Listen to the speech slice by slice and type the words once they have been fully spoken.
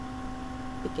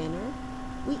Beginner,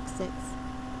 Week 6,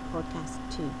 Podcast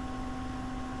 2.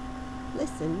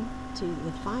 Listen to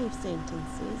the 5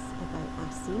 sentences about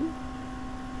Asim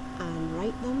and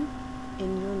write them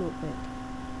in your notebook.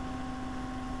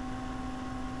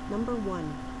 Number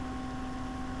 1.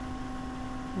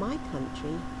 My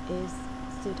country is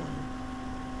Sudan.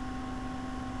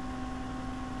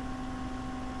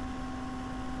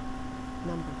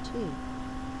 Number 2.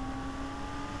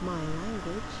 My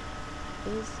language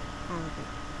is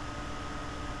Arabic.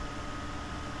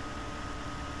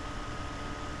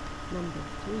 Number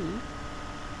 3.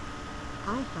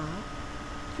 I have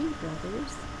 3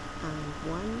 brothers and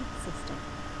 1 sister.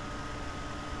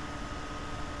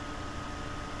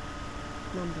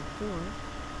 Number 4.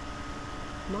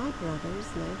 My brothers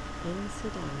live in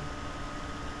Sudan.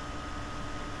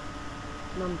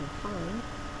 Number 5.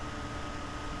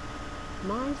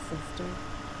 My sister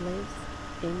lives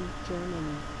in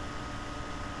Germany.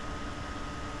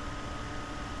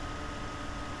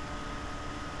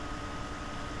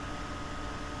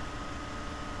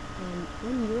 And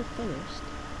when you're finished,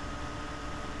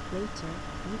 later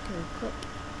you can click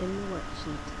in the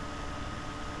worksheet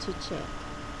to check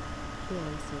the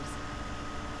answers.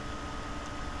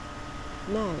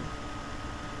 Now,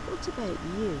 what about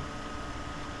you?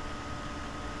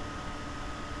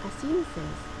 Asim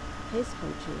says his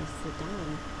country is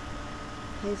Sudan.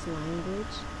 His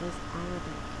language is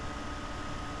Arabic.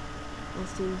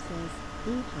 Asim says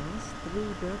he has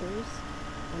 3 brothers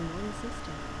and 1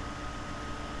 sister.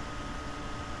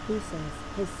 He says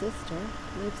his sister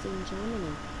lives in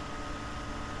Germany.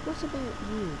 What about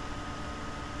you?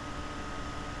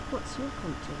 What's your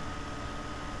country?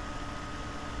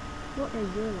 What are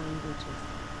your languages?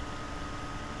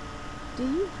 Do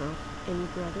you have any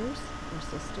brothers or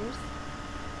sisters?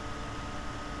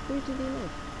 Where do they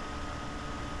live?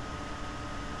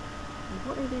 And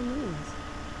what are their names?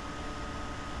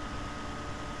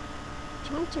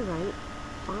 Try to write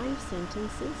 5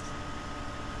 sentences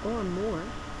or more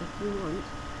if you want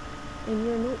in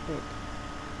your notebook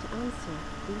to answer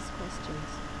these questions.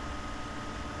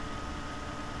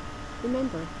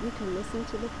 Remember, you can listen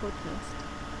to the podcast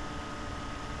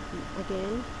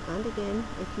again and again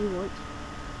if you want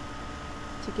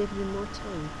to give you more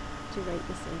time to write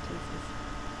the sentences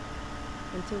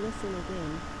and to listen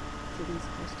again to these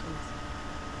questions.